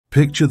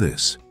Picture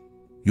this.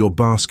 You're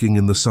basking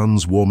in the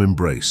sun's warm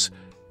embrace,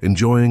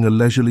 enjoying a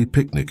leisurely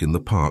picnic in the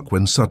park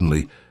when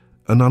suddenly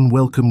an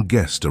unwelcome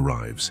guest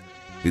arrives,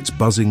 its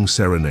buzzing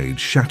serenade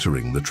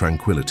shattering the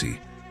tranquility.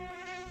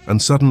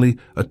 And suddenly,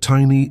 a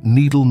tiny,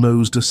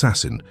 needle-nosed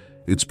assassin,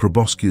 its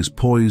proboscis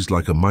poised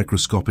like a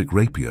microscopic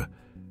rapier,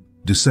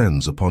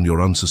 descends upon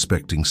your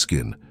unsuspecting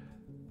skin.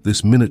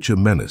 This miniature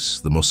menace,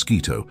 the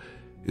mosquito,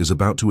 is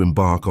about to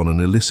embark on an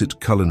illicit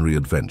culinary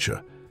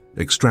adventure,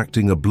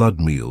 extracting a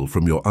blood meal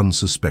from your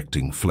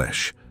unsuspecting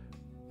flesh.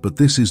 But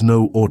this is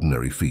no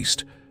ordinary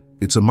feast.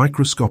 It's a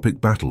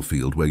microscopic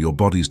battlefield where your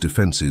body's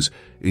defenses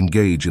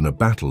engage in a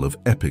battle of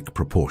epic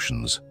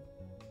proportions.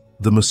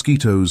 The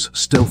mosquito's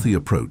stealthy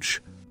approach,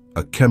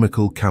 a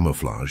chemical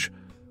camouflage.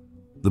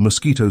 The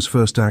mosquito's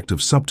first act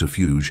of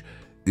subterfuge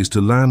is to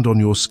land on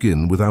your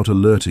skin without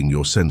alerting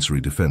your sensory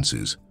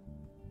defenses.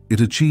 It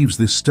achieves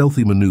this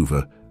stealthy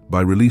maneuver by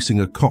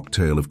releasing a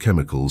cocktail of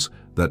chemicals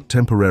that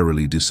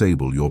temporarily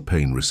disable your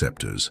pain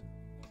receptors.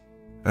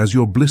 As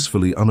you're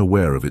blissfully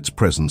unaware of its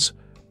presence,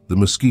 the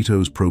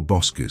mosquito's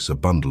proboscis, a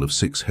bundle of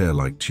 6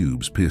 hair-like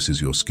tubes,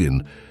 pierces your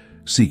skin,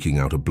 seeking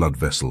out a blood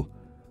vessel.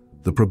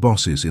 The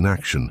proboscis in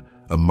action,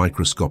 a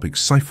microscopic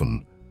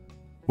siphon.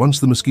 Once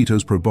the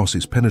mosquito's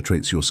proboscis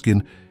penetrates your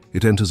skin,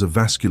 it enters a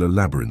vascular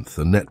labyrinth,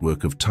 a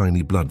network of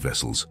tiny blood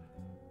vessels.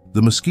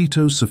 The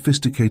mosquito's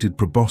sophisticated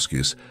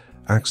proboscis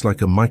acts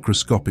like a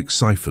microscopic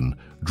siphon,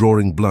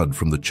 drawing blood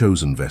from the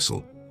chosen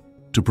vessel.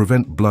 To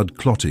prevent blood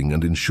clotting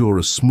and ensure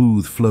a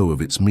smooth flow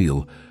of its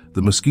meal,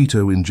 the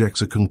mosquito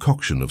injects a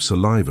concoction of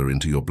saliva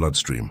into your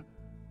bloodstream.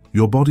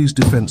 Your body's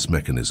defense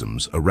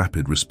mechanisms, a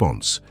rapid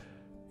response.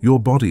 Your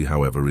body,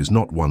 however, is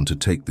not one to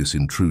take this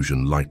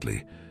intrusion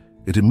lightly.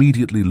 It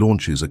immediately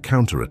launches a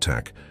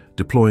counterattack,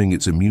 deploying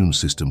its immune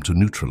system to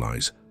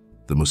neutralize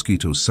the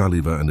mosquito's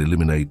saliva and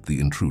eliminate the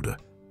intruder.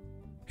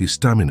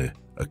 Histamine,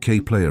 a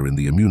key player in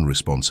the immune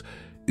response,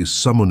 is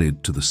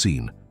summoned to the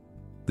scene.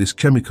 This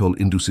chemical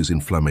induces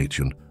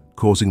inflammation,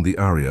 causing the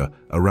area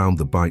around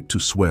the bite to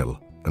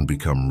swell and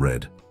become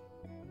red.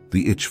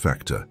 The itch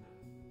factor,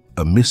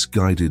 a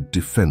misguided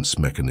defense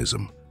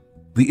mechanism.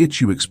 The itch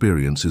you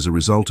experience is a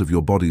result of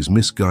your body's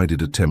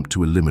misguided attempt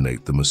to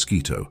eliminate the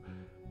mosquito.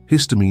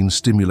 Histamine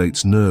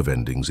stimulates nerve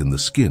endings in the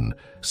skin,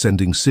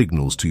 sending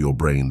signals to your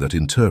brain that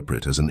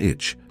interpret as an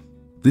itch.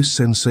 This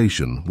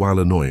sensation, while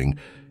annoying,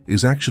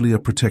 is actually a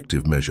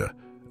protective measure,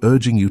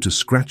 urging you to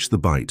scratch the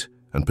bite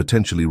and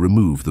potentially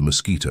remove the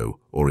mosquito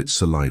or its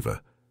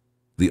saliva.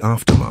 The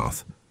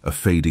aftermath, a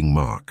fading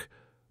mark.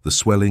 The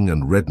swelling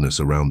and redness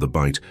around the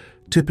bite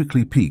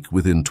typically peak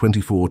within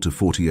 24 to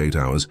 48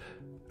 hours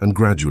and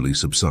gradually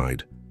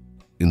subside.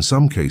 In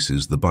some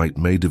cases, the bite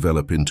may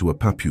develop into a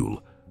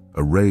papule,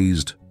 a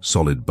raised,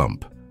 solid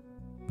bump.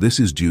 This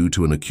is due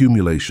to an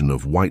accumulation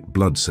of white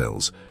blood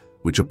cells,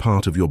 which are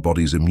part of your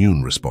body's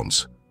immune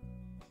response.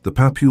 The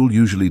papule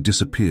usually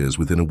disappears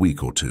within a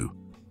week or two.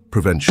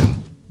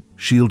 Prevention: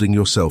 shielding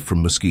yourself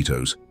from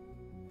mosquitoes.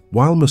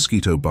 While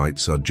mosquito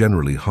bites are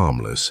generally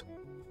harmless,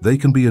 they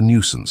can be a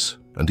nuisance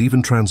and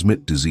even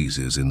transmit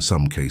diseases in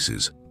some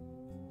cases.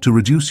 To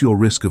reduce your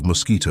risk of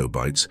mosquito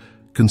bites,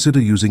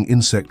 consider using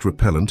insect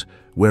repellent,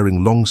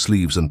 wearing long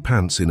sleeves and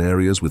pants in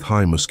areas with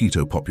high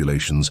mosquito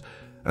populations,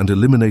 and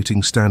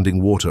eliminating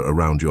standing water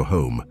around your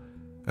home,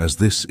 as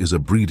this is a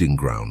breeding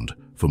ground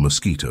for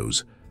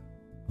mosquitoes.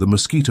 The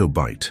mosquito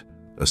bite,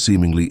 a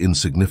seemingly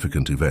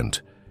insignificant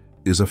event,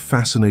 is a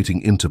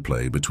fascinating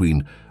interplay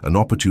between an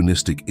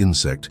opportunistic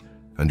insect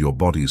and your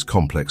body's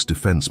complex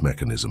defense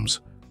mechanisms.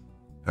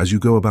 As you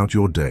go about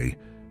your day,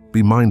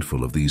 be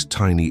mindful of these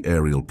tiny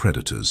aerial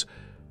predators,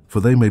 for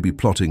they may be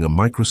plotting a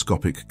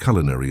microscopic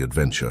culinary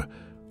adventure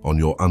on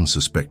your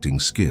unsuspecting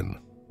skin.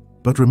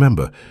 But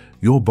remember,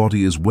 your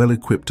body is well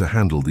equipped to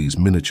handle these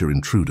miniature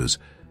intruders,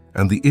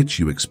 and the itch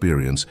you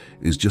experience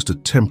is just a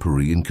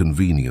temporary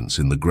inconvenience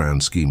in the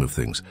grand scheme of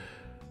things.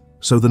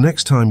 So the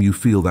next time you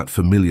feel that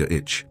familiar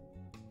itch,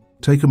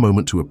 take a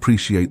moment to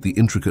appreciate the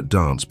intricate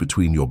dance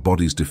between your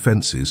body's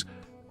defenses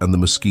and the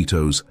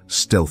mosquito's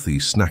stealthy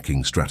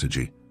snacking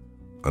strategy.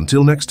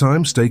 Until next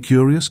time, stay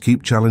curious,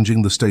 keep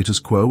challenging the status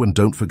quo, and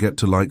don't forget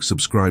to like,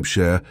 subscribe,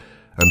 share,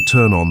 and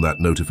turn on that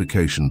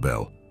notification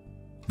bell.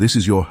 This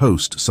is your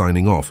host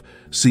signing off.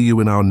 See you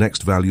in our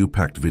next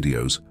value-packed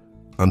videos.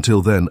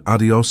 Until then,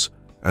 adios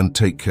and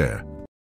take care.